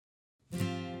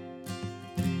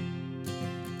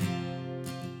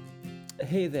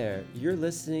Hey there, you're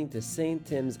listening to St.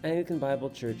 Tim's Anglican Bible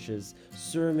Church's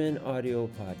Sermon Audio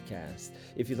Podcast.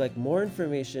 If you'd like more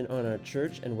information on our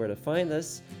church and where to find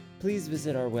us, please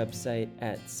visit our website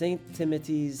at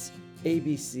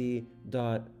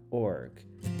sttimothy'sabc.org.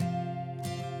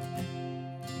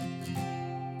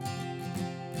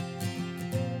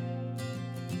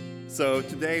 So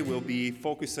today we'll be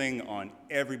focusing on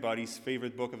everybody's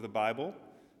favorite book of the Bible,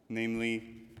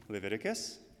 namely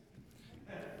Leviticus.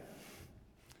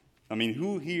 I mean,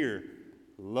 who here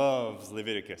loves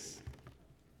Leviticus?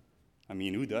 I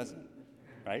mean, who doesn't,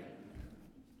 right?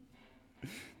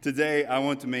 Today I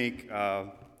want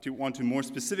to more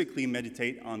specifically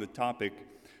meditate on the topic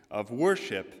of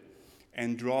worship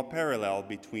and draw a parallel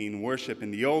between worship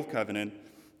in the Old Covenant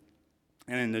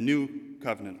and in the New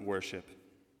Covenant worship.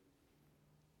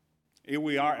 Here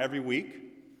we are every week.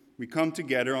 We come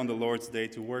together on the Lord's Day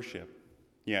to worship.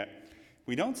 Yet,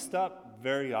 we don't stop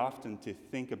very often to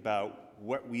think about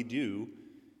what we do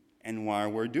and why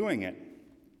we're doing it.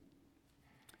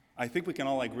 I think we can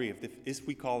all agree if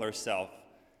we call ourselves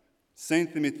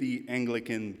St. Timothy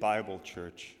Anglican Bible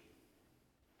Church,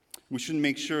 we should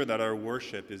make sure that our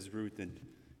worship is rooted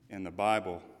in the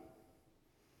Bible.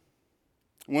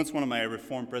 Once one of my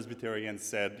Reformed Presbyterians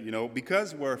said,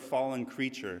 because we're a fallen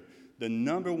creature, the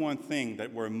number one thing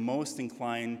that we're most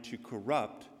inclined to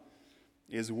corrupt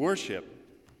is worship.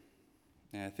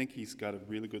 And I think he's got a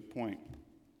really good point.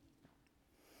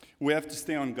 We have to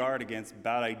stay on guard against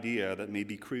bad idea that may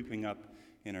be creeping up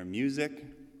in our music,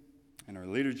 in our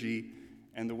liturgy,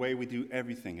 and the way we do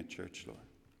everything at church, Lord.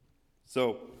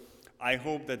 So I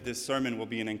hope that this sermon will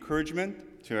be an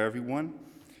encouragement to everyone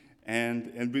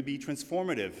and will be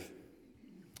transformative,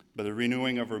 but a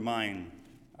renewing of our mind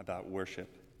about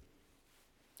worship.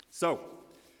 So,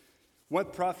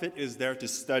 what profit is there to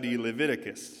study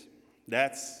Leviticus?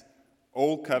 That's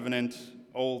Old Covenant,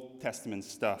 Old Testament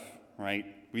stuff, right?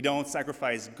 We don't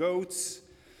sacrifice goats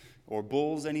or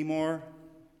bulls anymore.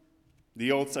 The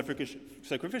old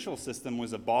sacrificial system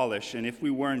was abolished, and if we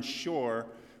weren't sure,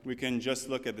 we can just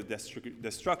look at the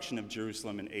destruction of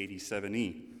Jerusalem in AD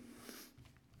 70.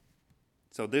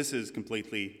 So there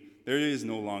is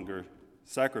no longer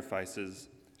sacrifices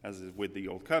as with the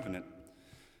Old Covenant.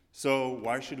 So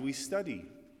why should we study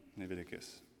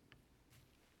Leviticus?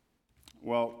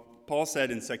 Well, Paul said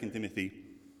in 2 Timothy,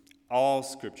 all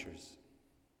scriptures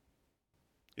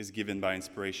is given by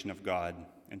inspiration of God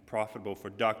and profitable for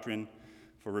doctrine,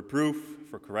 for reproof,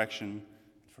 for correction,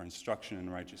 for instruction in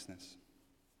righteousness.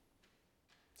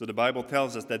 So the Bible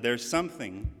tells us that there's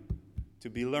something to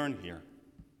be learned here.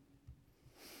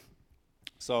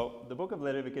 So the book of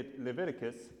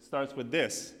Leviticus starts with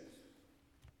this.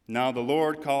 Now the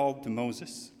Lord called to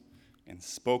Moses and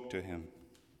spoke to him.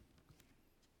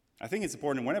 I think it's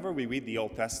important whenever we read the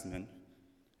Old Testament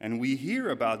and we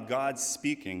hear about God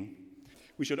speaking,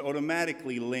 we should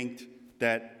automatically link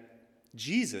that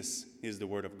Jesus is the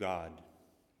Word of God.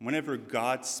 Whenever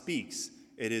God speaks,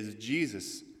 it is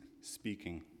Jesus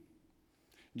speaking.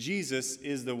 Jesus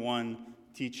is the one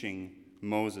teaching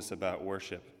Moses about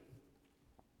worship.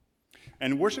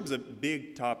 And worship is a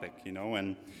big topic,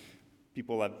 and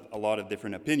people have a lot of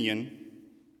different opinion.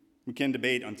 We can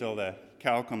debate until the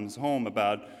cow comes home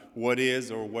about what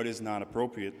is or what is not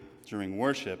appropriate during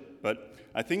worship. But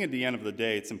I think at the end of the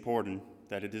day, it's important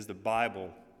that it is the Bible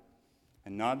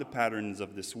and not the patterns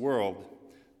of this world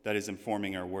that is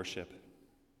informing our worship.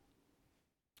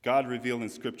 God revealed in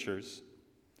Scriptures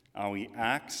how he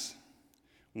acts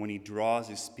when he draws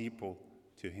his people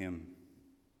to him.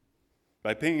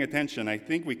 By paying attention, I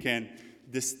think we can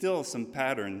distill some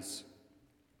patterns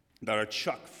that are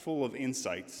chock full of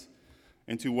insights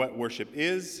into what worship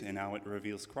is and how it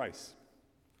reveals Christ.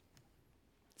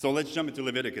 So let's jump into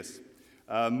Leviticus.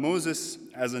 Moses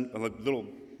has a little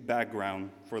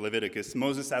background for Leviticus.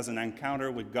 Moses has an encounter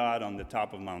with God on the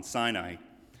top of Mount Sinai.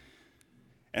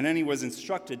 And then he was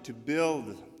instructed to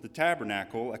build the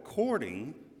tabernacle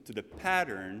according to the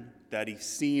pattern that he's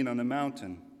seen on the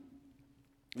mountain.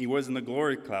 He was in the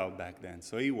glory cloud back then,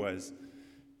 so he was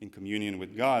in communion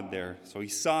with God there. So he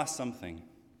saw something.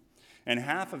 And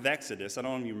half of Exodus, I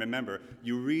don't know if you remember,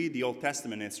 you read the Old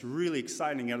Testament, and it's really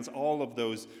exciting. It has all of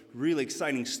those really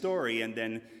exciting story, and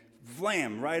then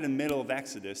vlam, right in the middle of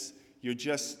Exodus, you're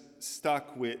just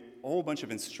stuck with a whole bunch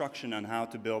of instruction on how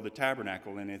to build the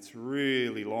tabernacle, and it's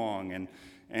really long.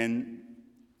 And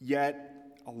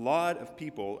yet, a lot of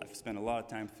people have spent a lot of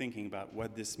time thinking about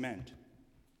what this meant.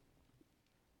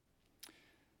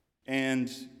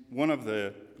 And one of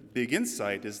the big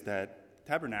insight is that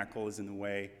tabernacle is in a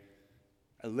way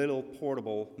a little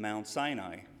portable Mount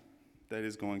Sinai that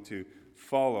is going to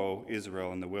follow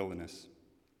Israel in the wilderness.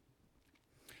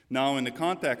 Now, in the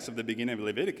context of the beginning of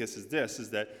Leviticus is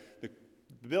that the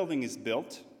building is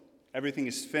built, everything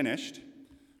is finished,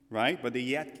 right? But they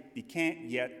can't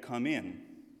yet come in.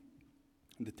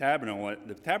 The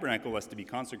tabernacle has to be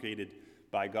consecrated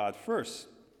by God first.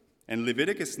 And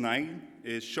Leviticus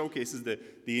 9 showcases the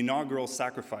inaugural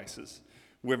sacrifices.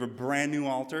 We have a brand new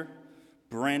altar,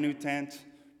 brand new tent,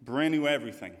 brand new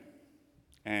everything.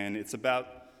 And it's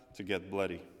about to get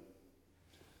bloody.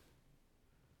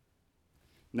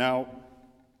 Now,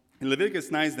 in Leviticus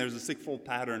 9, there's a sixfold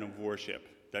pattern of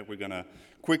worship that we're going to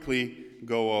quickly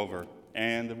go over.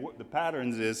 And the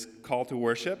patterns is call to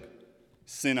worship,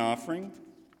 sin offering,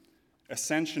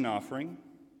 ascension offering,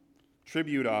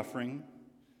 tribute offering,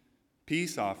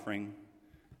 peace offering,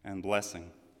 and blessing.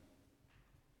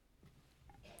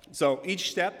 So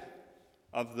each step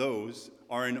of those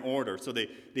are in order. So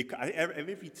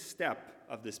every step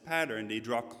of this pattern, they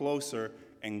draw closer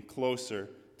and closer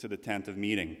to the tent of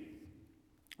meeting,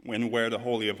 where the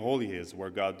Holy of Holies is, where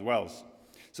God dwells.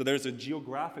 So there's a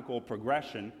geographical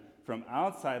progression from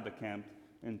outside the camp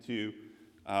into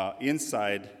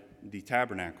inside the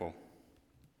tabernacle.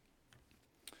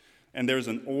 And there's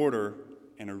an order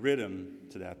and a rhythm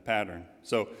to that pattern.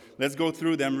 So let's go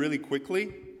through them really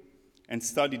quickly and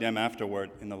study them afterward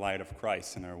in the light of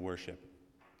Christ in our worship.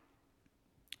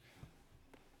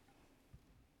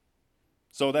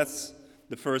 So that's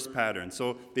the first pattern.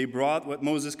 So they brought what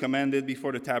Moses commanded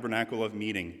before the tabernacle of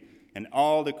meeting, and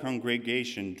all the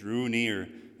congregation drew near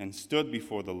and stood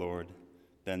before the Lord.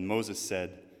 Then Moses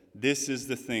said, "This is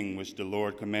the thing which the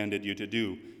Lord commanded you to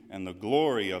do, and the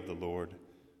glory of the Lord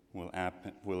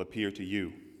will appear to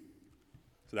you."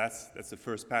 So that's the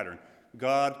first pattern.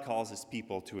 God calls his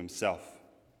people to himself.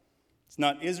 It's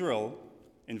not Israel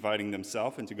inviting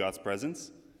themselves into God's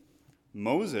presence.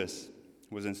 Moses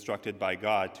was instructed by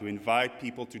God to invite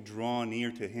people to draw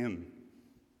near to him.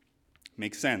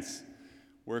 Makes sense.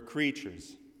 We're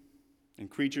creatures, and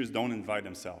creatures don't invite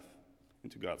themselves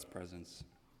into God's presence.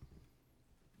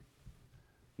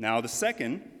 Now the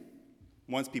second,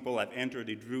 once people have entered,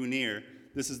 they drew near,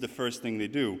 this is the first thing they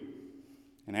do.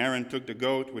 And Aaron took the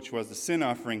goat, which was the sin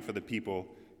offering for the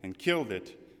people, and killed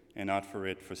it, and offered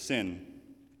it for sin.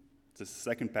 It's the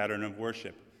second pattern of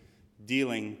worship,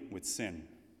 dealing with sin.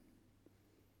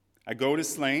 A goat is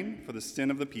slain for the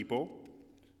sin of the people.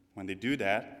 When they do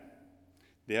that,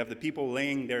 they have the people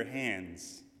laying their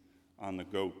hands on the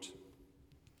goat.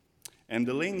 And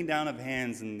the laying down of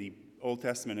hands in the Old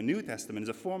Testament and New Testament is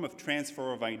a form of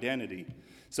transfer of identity.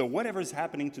 So whatever is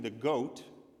happening to the goat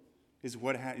is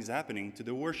what is happening to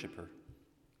the worshiper.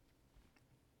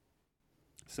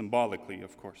 Symbolically,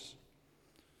 of course.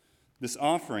 This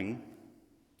offering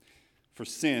for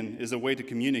sin is a way to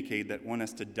communicate that one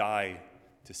has to die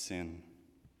to sin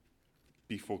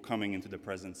before coming into the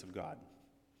presence of God.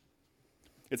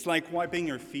 It's like wiping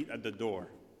your feet at the door.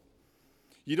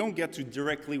 You don't get to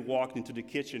directly walk into the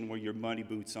kitchen with your muddy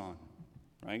boots on,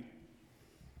 right?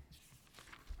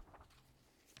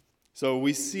 So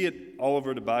we see it all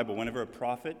over the Bible. Whenever a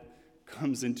prophet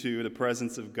comes into the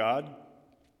presence of God,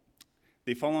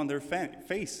 they fall on their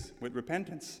face with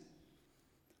repentance.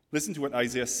 Listen to what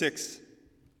Isaiah 6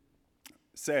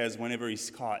 says whenever he's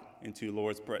caught into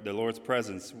the Lord's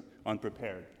presence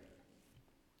unprepared.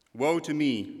 "Woe to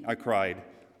me," I cried,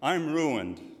 "I'm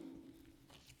ruined,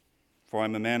 for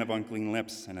I'm a man of unclean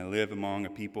lips, and I live among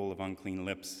a people of unclean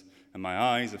lips, and my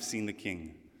eyes have seen the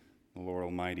King, the Lord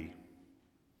Almighty."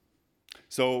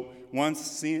 So once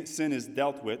sin is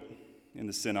dealt with in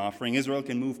the sin offering, Israel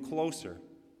can move closer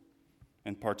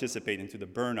and participate into the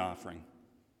burnt offering.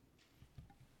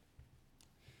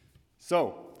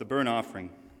 So, the burnt offering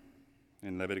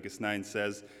in Leviticus 9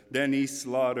 says, "Then he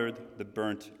slaughtered the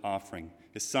burnt offering.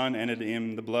 His son handed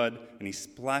him the blood, and he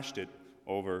splashed it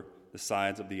over the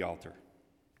sides of the altar."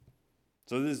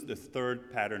 So this is the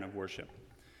third pattern of worship.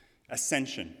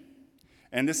 Ascension.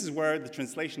 And this is where the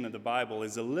translation of the Bible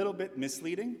is a little bit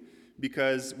misleading,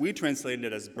 because we translate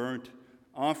it as burnt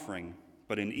offering.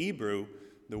 But in Hebrew,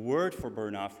 the word for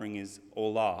burnt offering is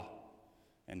olah.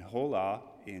 And holah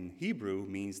in Hebrew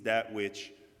means that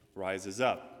which rises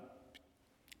up,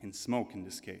 in smoke in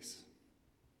this case.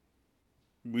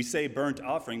 We say burnt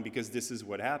offering because this is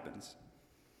what happens.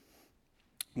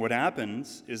 What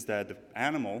happens is that the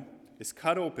animal is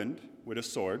cut open with a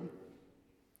sword,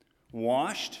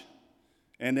 washed,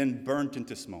 and then burnt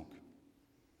into smoke.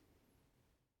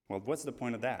 Well, what's the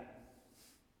point of that?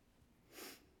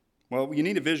 Well, you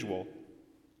need a visual.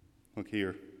 Look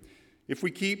here. If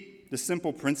we keep the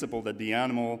simple principle that the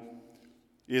animal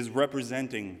is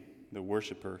representing the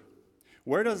worshiper,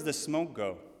 where does the smoke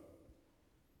go?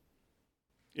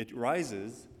 It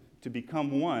rises to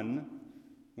become one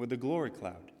with the glory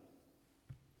cloud.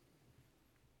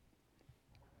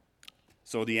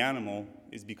 So the animal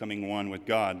is becoming one with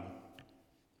God,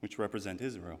 which represents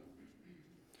Israel.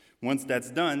 Once that's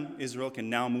done, Israel can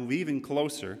now move even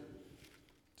closer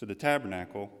to the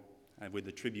tabernacle with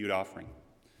the tribute offering.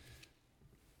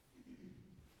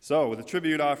 So, with the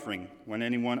tribute offering, when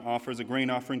anyone offers a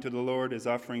grain offering to the Lord, his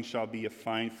offering shall be a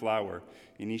fine flour,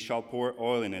 and he shall pour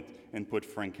oil in it and put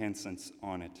frankincense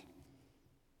on it.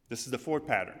 This is the fourth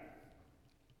pattern.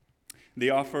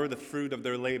 They offer the fruit of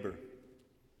their labor.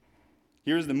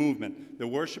 Here's the movement. The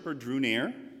worshiper drew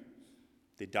near,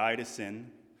 they die to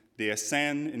sin, they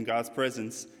ascend in God's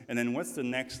presence, and then what's the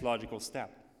next logical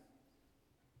step?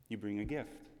 You bring a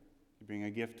gift. You bring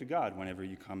a gift to God whenever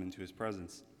you come into his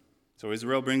presence. So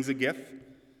Israel brings a gift.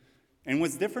 And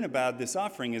what's different about this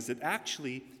offering is it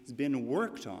actually has been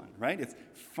worked on, right? It's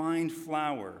fine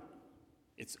flour.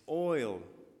 It's oil.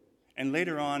 And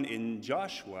later on in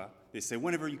Joshua, they say,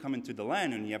 whenever you come into the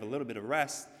land and you have a little bit of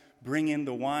rest, bring in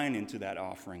the wine into that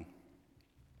offering.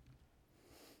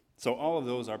 So all of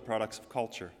those are products of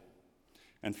culture.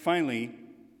 And finally,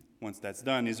 once that's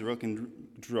done, Israel can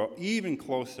draw even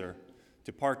closer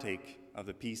to partake of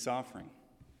the peace offering.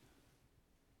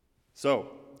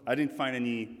 So, I didn't find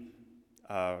any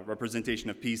representation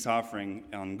of peace offering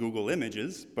on Google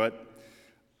Images, but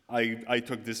I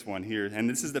took this one here. And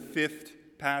this is the fifth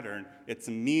pattern. It's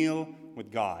a meal with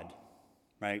God,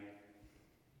 right?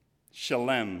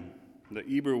 Shalem, the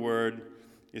Hebrew word,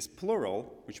 is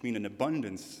plural, which means an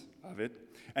abundance of it.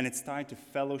 And it's tied to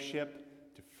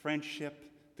fellowship, to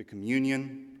friendship, to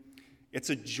communion. It's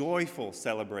a joyful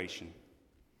celebration.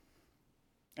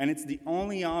 And it's the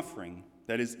only offering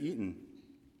that is eaten.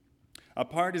 A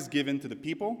part is given to the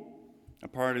people, a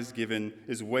part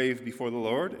is waved before the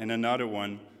Lord, and another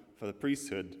one for the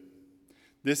priesthood.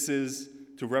 This is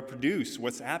to reproduce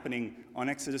what's happening on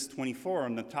Exodus 24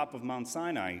 on the top of Mount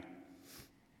Sinai.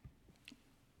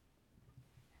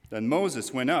 Then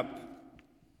Moses went up,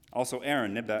 also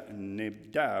Aaron,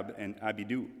 Nadab, and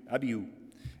Abihu,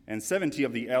 and 70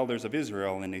 of the elders of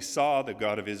Israel, and they saw the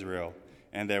God of Israel,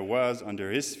 and there was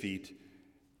under his feet,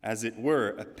 as it were,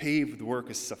 a paved work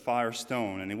of sapphire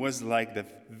stone, and it was like the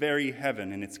very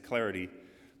heaven in its clarity.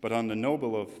 But on the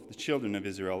noble of the children of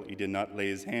Israel he did not lay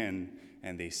his hand,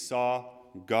 and they saw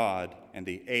God, and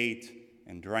they ate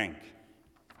and drank.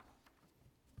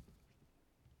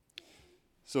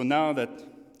 So now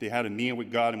that they had a meal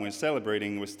with God and were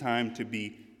celebrating, it was time to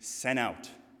be sent out.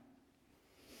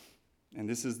 And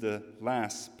this is the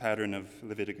last pattern of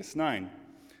Leviticus 9.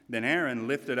 Then Aaron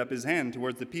lifted up his hand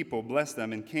towards the people, blessed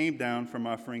them, and came down from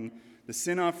offering the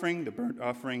sin offering, the burnt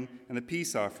offering, and the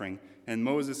peace offering. And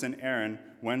Moses and Aaron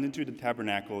went into the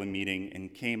tabernacle in meeting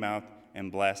and came out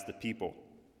and blessed the people.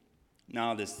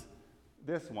 Now this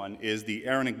one is the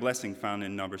Aaronic blessing found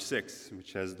in number 6,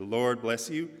 which says, "The Lord bless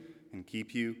you and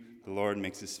keep you. The Lord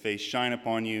makes his face shine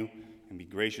upon you and be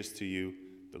gracious to you.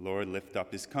 The Lord lift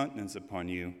up his countenance upon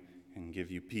you and give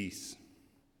you peace."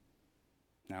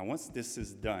 Now, once this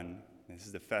is done, this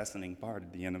is the fascinating part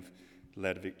at the end of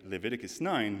Leviticus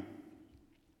 9,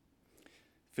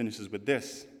 finishes with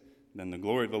this. Then the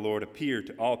glory of the Lord appeared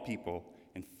to all people,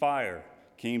 and fire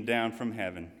came down from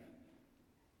heaven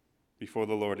before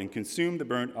the Lord and consumed the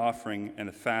burnt offering and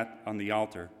the fat on the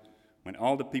altar. When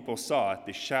all the people saw it,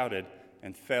 they shouted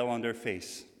and fell on their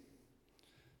face.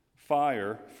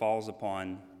 Fire falls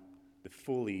upon the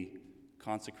fully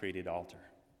consecrated altar.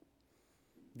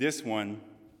 This one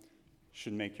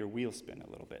should make your wheel spin a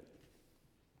little bit.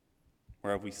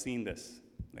 Where have we seen this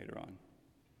later on?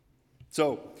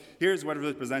 So, here's what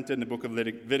is presented in the book of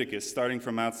Leviticus, starting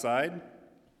from outside.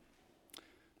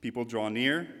 People draw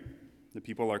near. The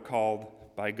people are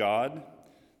called by God.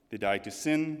 They die to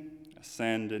sin,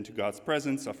 ascend into God's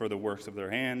presence, offer the works of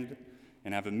their hand,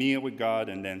 and have a meal with God,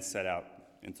 and then set out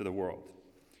into the world.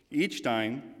 Each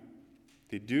time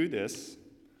they do this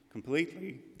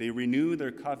completely, they renew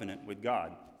their covenant with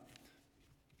God,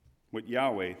 with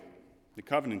Yahweh, the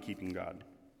covenant-keeping God.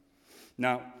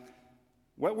 Now,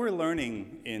 what we're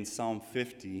learning in Psalm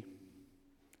 50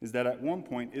 is that at one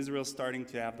point, Israel's starting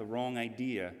to have the wrong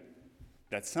idea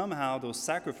that somehow those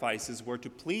sacrifices were to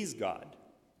please God.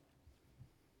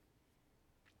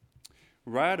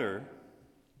 Rather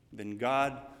than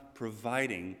God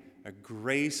providing a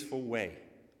graceful way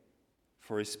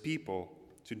for his people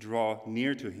to draw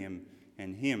near to him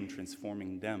and him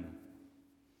transforming them.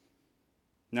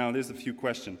 Now, there's a few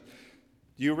questions.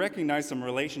 Do you recognize some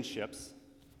relationships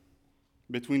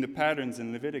between the patterns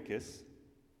in Leviticus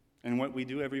and what we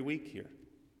do every week here?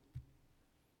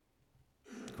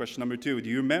 question number 2. Do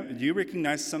you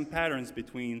recognize some patterns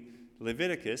between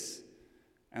Leviticus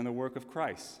and the work of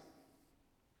Christ?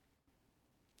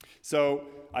 So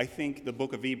I think the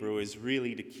book of Hebrew is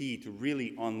really the key to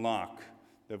really unlock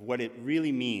what it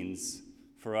really means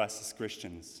for us as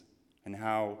Christians, and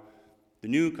how the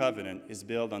new covenant is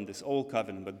built on this old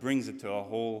covenant but brings it to a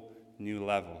whole new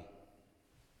level.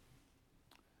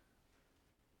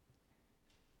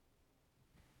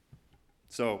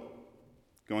 So,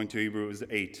 going to Hebrews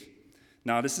 8.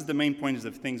 Now, this is the main point of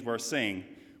the things we're saying.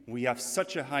 We have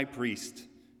such a high priest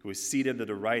who is seated at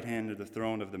the right hand of the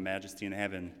throne of the majesty in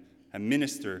heaven, a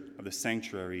minister of the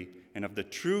sanctuary and of the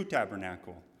true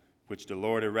tabernacle, which the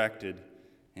Lord erected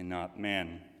and not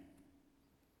man.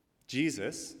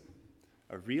 Jesus,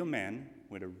 a real man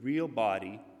with a real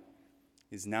body,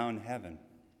 is now in heaven.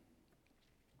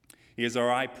 He is our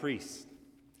high priest,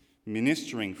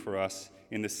 ministering for us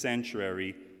in the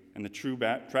sanctuary and the true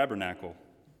tabernacle.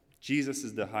 Jesus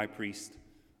is the high priest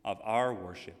of our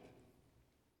worship.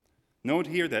 Note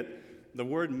here that the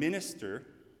word minister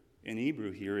in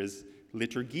Hebrew here is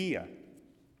liturgia.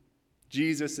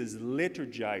 Jesus is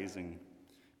liturgizing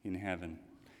in heaven.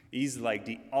 He's like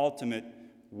the ultimate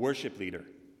worship leader.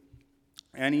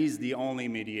 And he's the only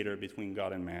mediator between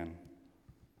God and man.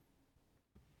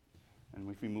 And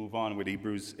if we move on with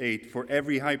Hebrews 8, for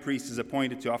every high priest is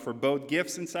appointed to offer both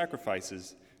gifts and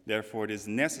sacrifices. Therefore, it is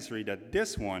necessary that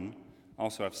this one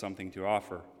also have something to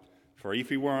offer. For if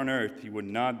he were on earth, he would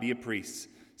not be a priest,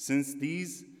 since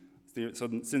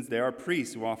there are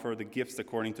priests who offer the gifts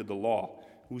according to the law,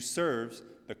 who serves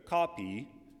the copy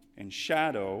and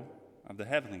shadow of the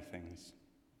heavenly things.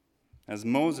 As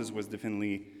Moses was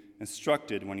definitely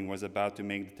instructed when he was about to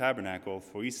make the tabernacle,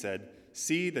 for he said,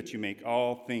 "See that you make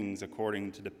all things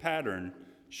according to the pattern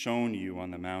shown you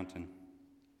on the mountain."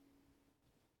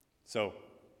 So,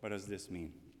 what does this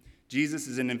mean? Jesus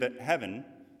is in heaven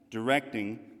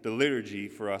directing the liturgy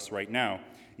for us right now.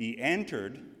 He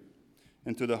entered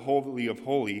into the Holy of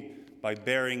Holies by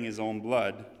bearing his own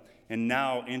blood, and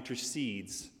now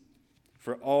intercedes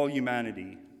for all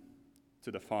humanity to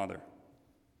the Father.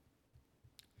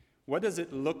 What does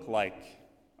it look like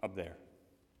up there?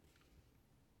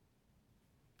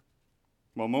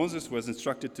 Well, Moses was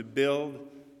instructed to build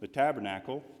the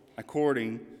tabernacle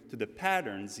according to the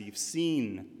patterns you've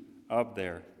seen up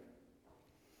there.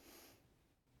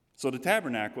 So the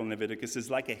tabernacle in Leviticus is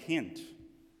like a hint,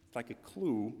 it's like a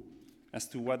clue as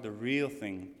to what the real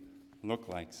thing looks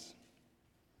like.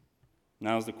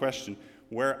 Now is the question,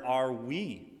 where are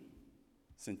we,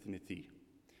 Saint Timothy,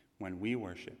 when we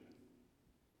worship?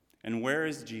 And where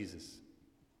is Jesus?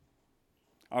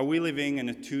 Are we living in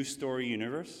a two-story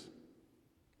universe?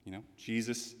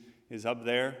 Jesus is up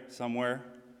there somewhere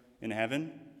in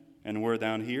heaven, and we're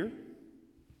down here?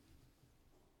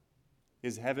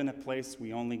 Is heaven a place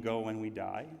we only go when we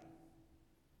die?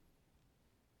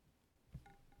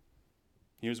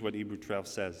 Here's what Hebrews 12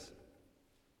 says.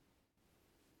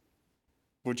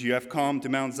 "But you have come to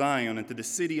Mount Zion and to the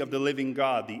city of the living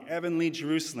God, the heavenly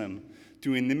Jerusalem,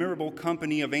 to an innumerable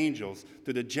company of angels,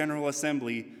 to the general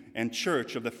assembly and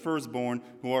church of the firstborn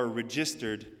who are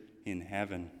registered in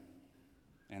heaven.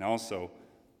 And also,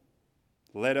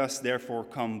 let us therefore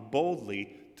come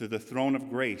boldly to the throne of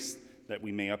grace, that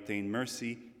we may obtain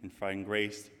mercy and find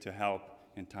grace to help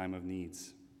in time of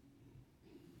needs."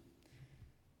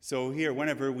 So here,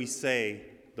 whenever we say,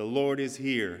 "The Lord is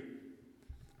here,"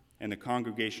 and the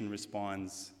congregation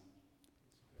responds,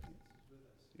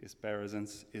 "His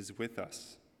presence is with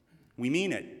us," we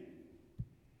mean it.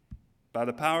 By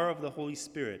the power of the Holy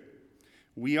Spirit,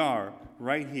 we are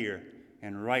right here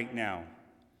and right now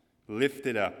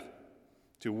lifted up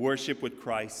to worship with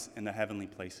Christ in the heavenly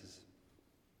places.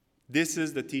 This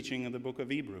is the teaching of the book of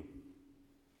Hebrews.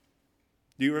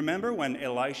 Do you remember when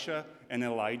Elisha and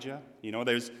Elijah,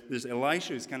 there's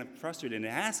Elisha who's kind of frustrated and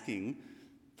asking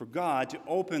for God to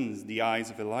open the eyes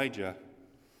of Elijah.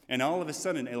 And all of a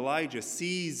sudden, Elijah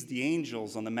sees the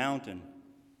angels on the mountain.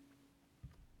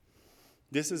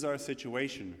 This is our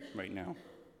situation right now.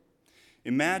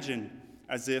 Imagine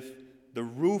as if the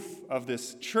roof of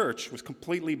this church was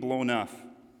completely blown off,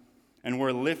 and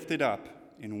we're lifted up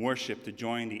in worship to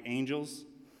join the angels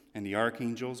and the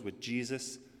archangels with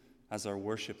Jesus as our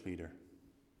worship leader.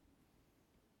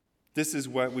 This is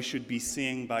what we should be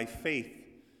seeing by faith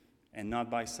and not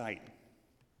by sight.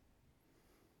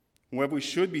 What we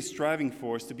should be striving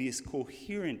for is to be as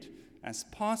coherent as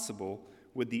possible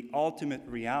with the ultimate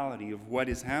reality of what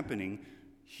is happening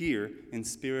here in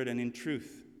spirit and in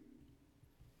truth.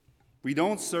 We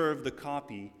don't serve the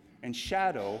copy and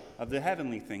shadow of the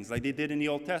heavenly things like they did in the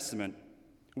Old Testament.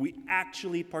 We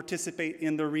actually participate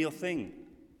in the real thing.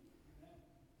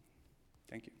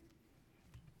 Thank you.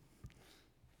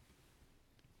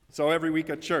 So every week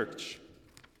at church,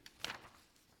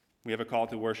 we have a call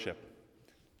to worship.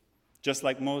 Just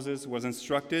like Moses was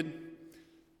instructed,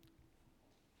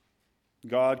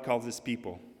 God calls his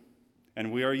people,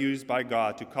 and we are used by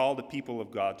God to call the people of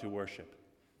God to worship.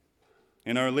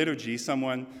 In our liturgy,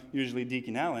 someone, usually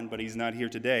Deacon Allen, but he's not here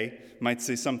today, might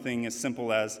say something as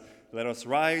simple as, "Let us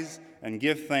rise and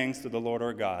give thanks to the Lord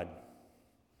our God."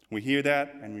 We hear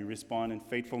that, and we respond in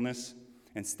faithfulness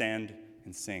and stand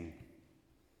and sing.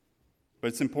 But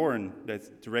it's important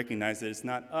to recognize that it's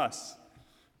not us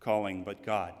calling, but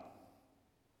God.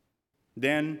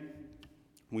 Then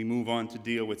we move on to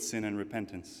deal with sin and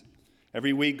repentance.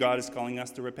 Every week, God is calling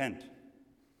us to repent.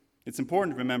 It's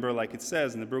important to remember, like it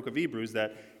says in the book of Hebrews,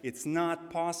 that it's not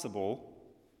possible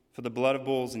for the blood of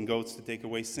bulls and goats to take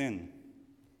away sin.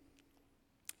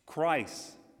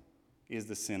 Christ is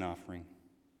the sin offering,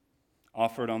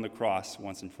 offered on the cross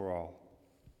once and for all.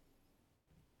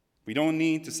 We don't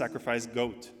need to sacrifice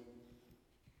goat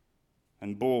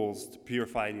and bulls to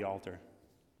purify the altar.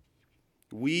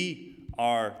 We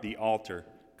are the altar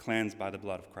cleansed by the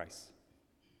blood of Christ.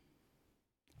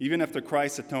 Even after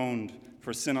Christ atoned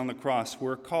for sin on the cross,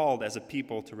 we're called as a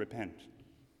people to repent.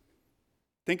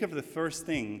 Think of the first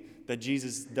thing that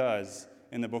Jesus does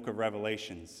in the book of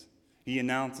Revelations. He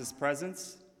announced his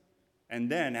presence and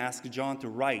then asked John to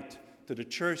write to the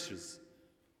churches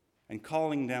and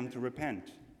calling them to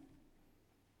repent.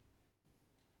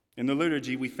 In the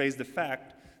liturgy, we face the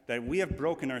fact that we have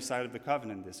broken our side of the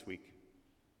covenant this week.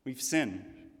 We've sinned.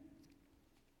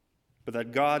 But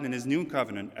that God in his new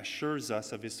covenant assures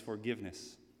us of his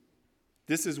forgiveness.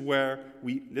 This is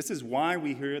why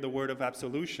we hear the word of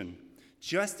absolution,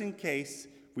 just in case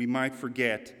we might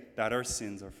forget that our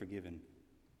sins are forgiven.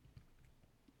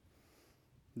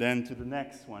 Then to the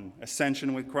next one,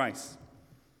 ascension with Christ.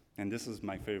 And this is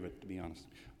my favorite, to be honest.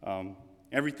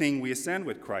 Everything we ascend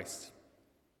with Christ.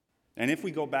 And if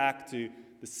we go back to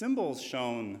the symbols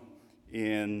shown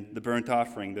in the burnt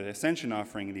offering, the ascension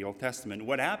offering in the Old Testament,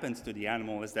 what happens to the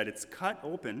animal is that it's cut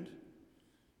open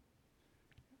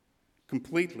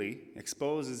completely,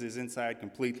 exposes his inside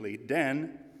completely,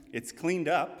 then it's cleaned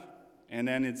up, and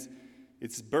then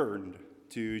it's burned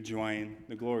to join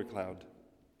the glory cloud.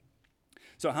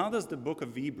 So how does the book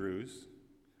of Hebrews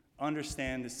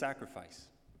understand this sacrifice?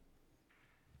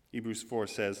 Hebrews 4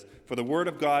 says, "For the word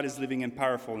of God is living and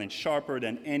powerful and sharper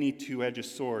than any two-edged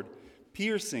sword,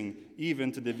 piercing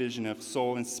even to division of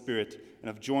soul and spirit and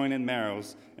of joint and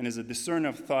marrows, and is a discerner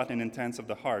of thought and intents of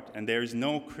the heart. And there is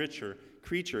no creature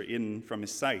hidden from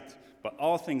his sight, but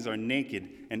all things are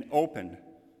naked and open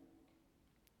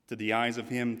to the eyes of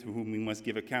him to whom we must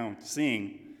give account,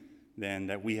 seeing then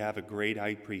that we have a great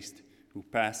high priest who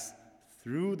passed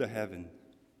through the heaven,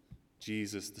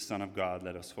 Jesus, the Son of God.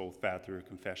 Let us hold fast through a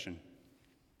confession."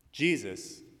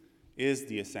 Jesus is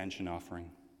the ascension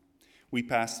offering. We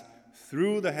pass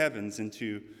through the heavens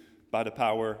by the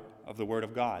power of the Word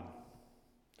of God.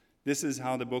 This is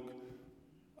how the book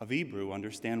of Hebrews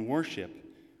understand worship.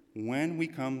 When we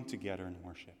come together in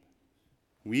worship,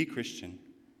 we Christians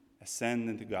ascend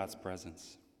into God's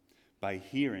presence by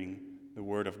hearing the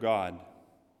Word of God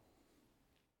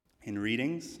in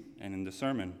readings and in the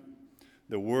sermon.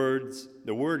 The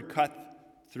word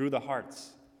cut through the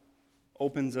hearts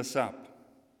opens us up,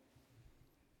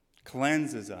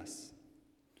 cleanses us,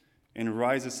 and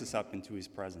rises us up into his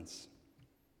presence.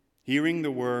 Hearing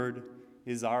the word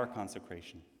is our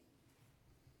consecration.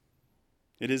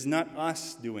 It is not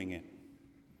us doing it.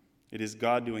 It is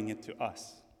God doing it to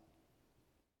us.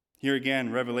 Here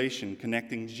again, Revelation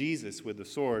connecting Jesus with the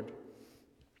sword.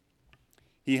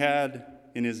 He had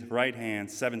in his right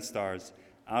hand 7 stars.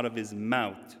 Out of his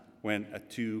mouth went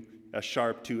a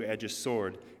sharp two-edged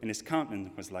sword, and his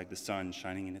countenance was like the sun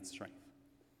shining in its strength.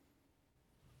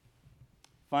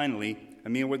 Finally, a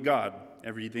meal with God.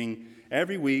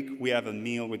 Every week we have a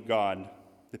meal with God.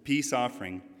 The peace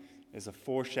offering is a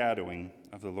foreshadowing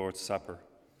of the Lord's Supper.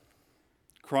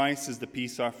 Christ is the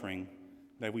peace offering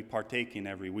that we partake in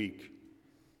every week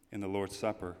in the Lord's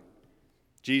Supper.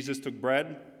 Jesus took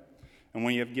bread, and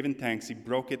when he had given thanks, he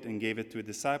broke it and gave it to his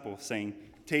disciples, saying,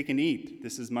 "Take and eat.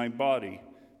 This is my body.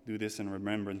 Do this in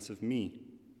remembrance of me."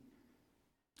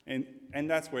 And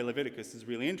that's where Leviticus is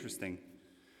really interesting.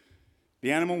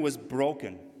 The animal was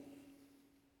broken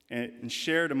and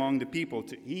shared among the people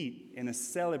to eat in a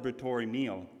celebratory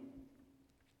meal.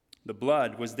 The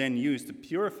blood was then used to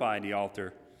purify the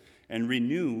altar and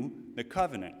renew the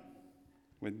covenant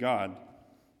with God.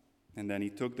 And then he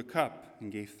took the cup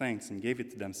and gave thanks and gave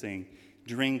it to them, saying,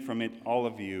 "Drink from it, all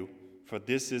of you, For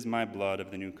this is my blood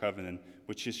of the new covenant,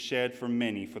 which is shed for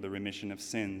many for the remission of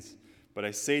sins. But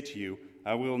I say to you,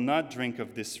 I will not drink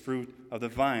of this fruit of the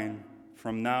vine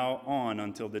from now on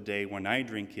until the day when I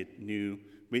drink it new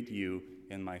with you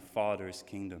in my Father's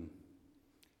kingdom."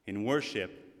 In worship,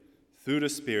 through the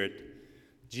Spirit,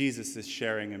 Jesus is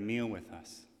sharing a meal with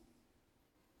us.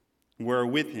 We're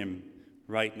with him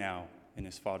right now in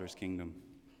his Father's kingdom.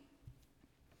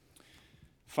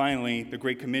 Finally, the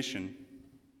Great Commission.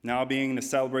 Now being the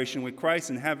celebration with Christ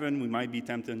in heaven, we might be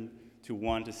tempted to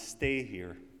want to stay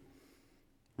here.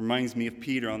 Reminds me of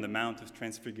Peter on the Mount of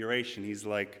Transfiguration. He's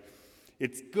like,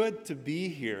 "It's good to be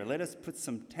here. Let us put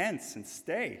some tents and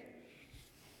stay."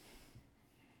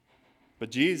 But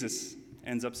Jesus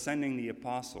ends up sending the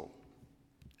apostle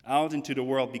out into the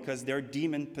world because they're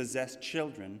demon-possessed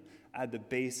children at the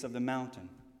base of the mountain.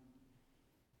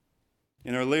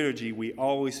 In our liturgy, we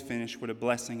always finish with a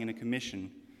blessing and a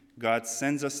commission. God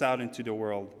sends us out into the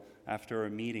world after a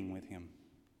meeting with him.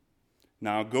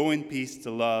 Now go in peace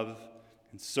to love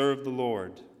and serve the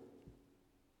Lord.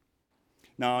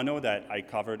 Now I know that I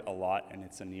covered a lot and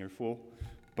it's an earful,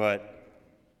 but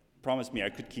promise me I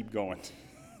could keep going.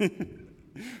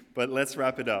 But let's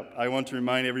wrap it up. I want to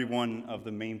remind everyone of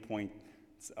the main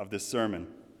points of this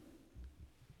sermon.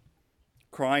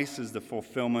 Christ is the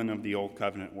fulfillment of the Old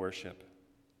Covenant worship.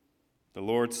 The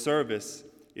Lord's service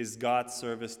is God's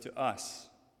service to us.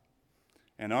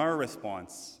 And our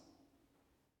response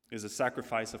is a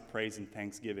sacrifice of praise and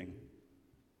thanksgiving.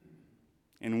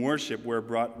 In worship, we're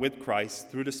brought with Christ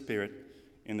through the Spirit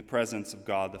in the presence of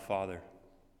God the Father.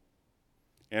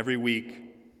 Every week,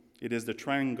 it is the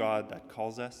triune God that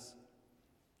calls us,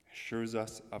 assures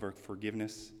us of our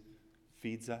forgiveness,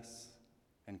 feeds us,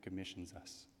 and commissions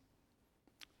us.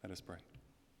 Let us pray.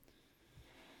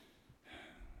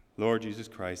 Lord Jesus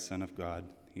Christ, Son of God,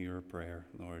 hear our prayer,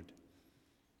 Lord.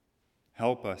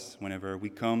 Help us whenever we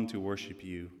come to worship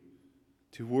you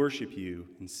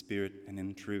in spirit and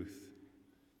in truth.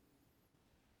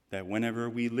 That whenever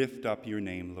we lift up your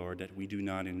name, Lord, that we do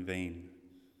not in vain,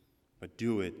 but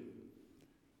do it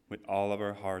with all of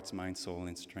our hearts, mind, soul,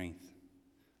 and strength.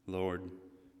 Lord,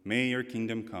 may your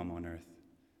kingdom come on earth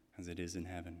as it is in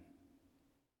heaven.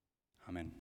 Amen.